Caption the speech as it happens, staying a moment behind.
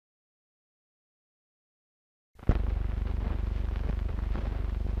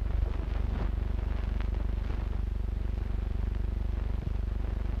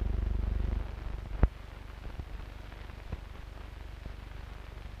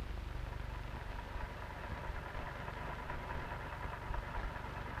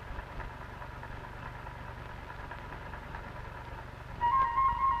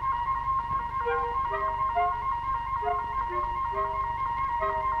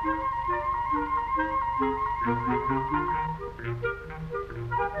One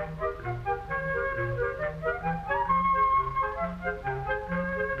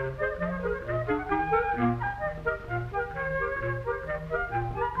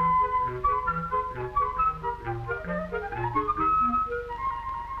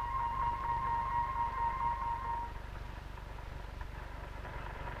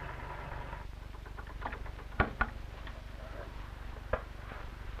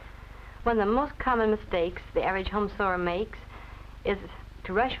of the most common mistakes the average home sewer makes is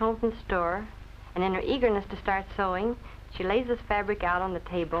to rush home from the store, and in her eagerness to start sewing, she lays this fabric out on the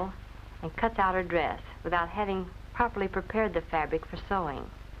table and cuts out her dress without having properly prepared the fabric for sewing.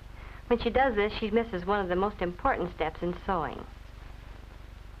 When she does this, she misses one of the most important steps in sewing.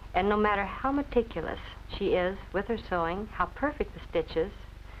 And no matter how meticulous she is with her sewing, how perfect the stitches,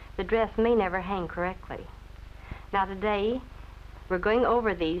 the dress may never hang correctly. Now today, we're going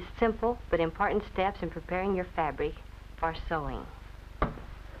over these simple but important steps in preparing your fabric for sewing.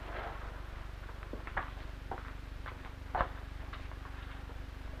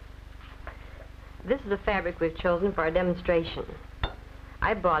 This is the fabric we've chosen for our demonstration.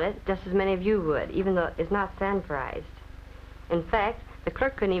 I bought it just as many of you would, even though it's not sanforized. In fact, the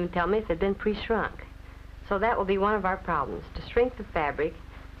clerk couldn't even tell me if it had been pre-shrunk. So that will be one of our problems, to shrink the fabric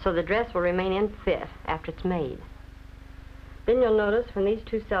so the dress will remain in fit after it's made. Then you'll notice when these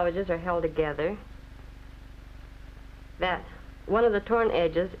two selvages are held together that one of the torn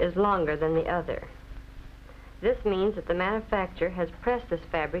edges is longer than the other. This means that the manufacturer has pressed this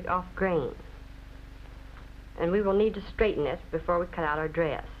fabric off grain, and we will need to straighten it before we cut out our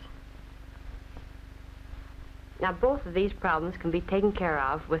dress. Now both of these problems can be taken care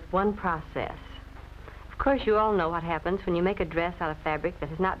of with one process. Of course, you all know what happens when you make a dress out of fabric that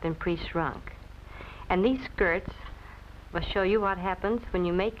has not been pre-shrunk. And these skirts will show you what happens when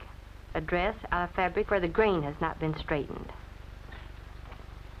you make a dress out of fabric where the grain has not been straightened.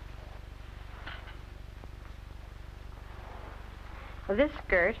 Well, this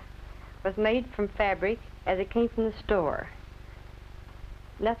skirt was made from fabric as it came from the store.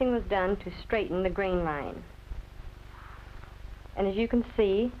 Nothing was done to straighten the grain line. And as you can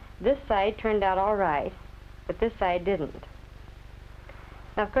see, this side turned out all right, but this side didn't.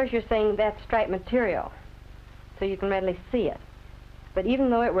 Now, of course, you're saying that's striped material, so you can readily see it. But even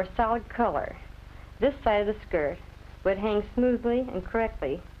though it were solid color, this side of the skirt would hang smoothly and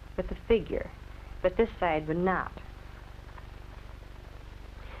correctly with the figure, but this side would not.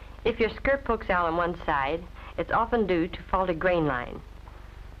 If your skirt pokes out on one side, it's often due to faulty grain line.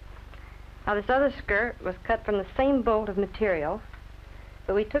 Now, this other skirt was cut from the same bolt of material,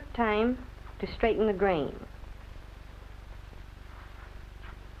 but we took time to straighten the grain.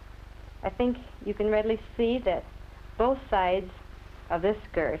 I think you can readily see that both sides of this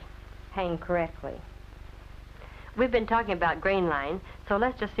skirt hang correctly. We've been talking about grain line, so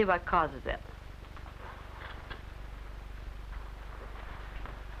let's just see what causes it.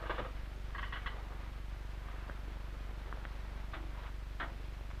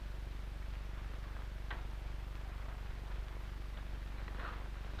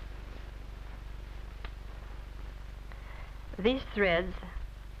 These threads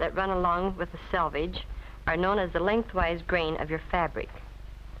that run along with the selvage are known as the lengthwise grain of your fabric.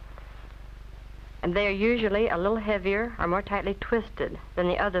 And they are usually a little heavier or more tightly twisted than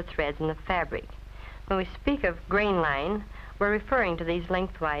the other threads in the fabric. When we speak of grain line, we're referring to these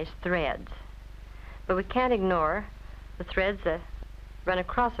lengthwise threads. But we can't ignore the threads that run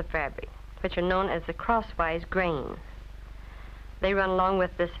across the fabric, which are known as the crosswise grain. They run along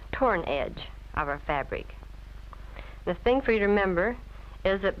with this torn edge of our fabric. The thing for you to remember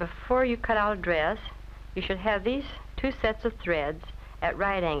is that before you cut out a dress, you should have these two sets of threads at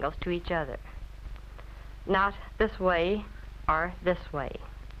right angles to each other. Not this way or this way.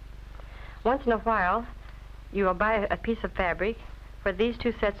 Once in a while, you will buy a piece of fabric where these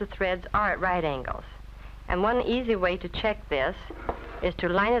two sets of threads are at right angles. And one easy way to check this is to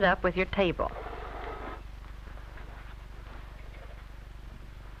line it up with your table.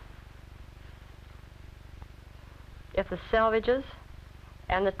 If the selvages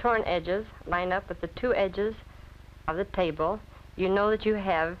and the torn edges line up with the two edges of the table, you know that you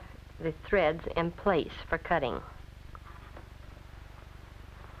have the threads in place for cutting.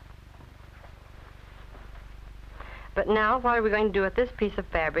 But now, what are we going to do with this piece of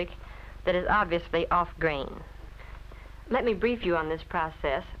fabric that is obviously off grain? Let me brief you on this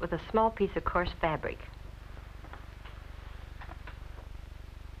process with a small piece of coarse fabric.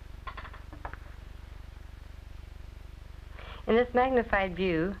 In this magnified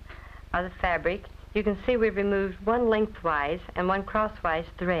view of the fabric, you can see we've removed one lengthwise and one crosswise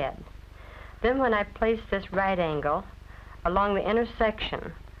thread. Then when I place this right angle along the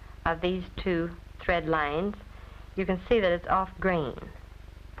intersection of these two thread lines, you can see that it's off grain.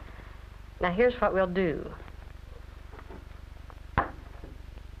 Now here's what we'll do.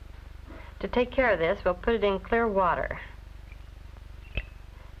 To take care of this, we'll put it in clear water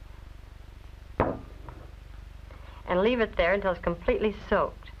and leave it there until it's completely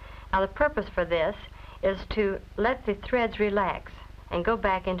soaked. Now the purpose for this is to let the threads relax and go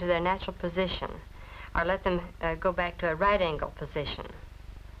back into their natural position, or let them go back to a right angle position.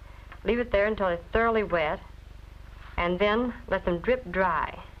 Leave it there until it's thoroughly wet, and then let them drip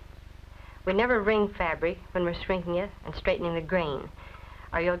dry. We never wring fabric when we're shrinking it and straightening the grain,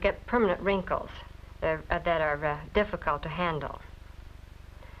 or you'll get permanent wrinkles that are difficult to handle.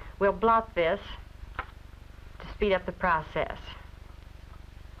 We'll blot this to speed up the process.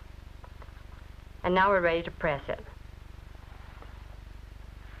 And now we're ready to press it.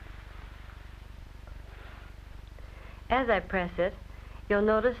 As I press it, you'll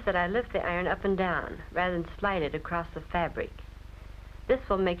notice that I lift the iron up and down rather than slide it across the fabric. This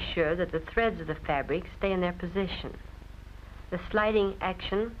will make sure that the threads of the fabric stay in their position. The sliding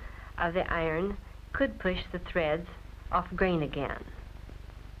action of the iron could push the threads off grain again.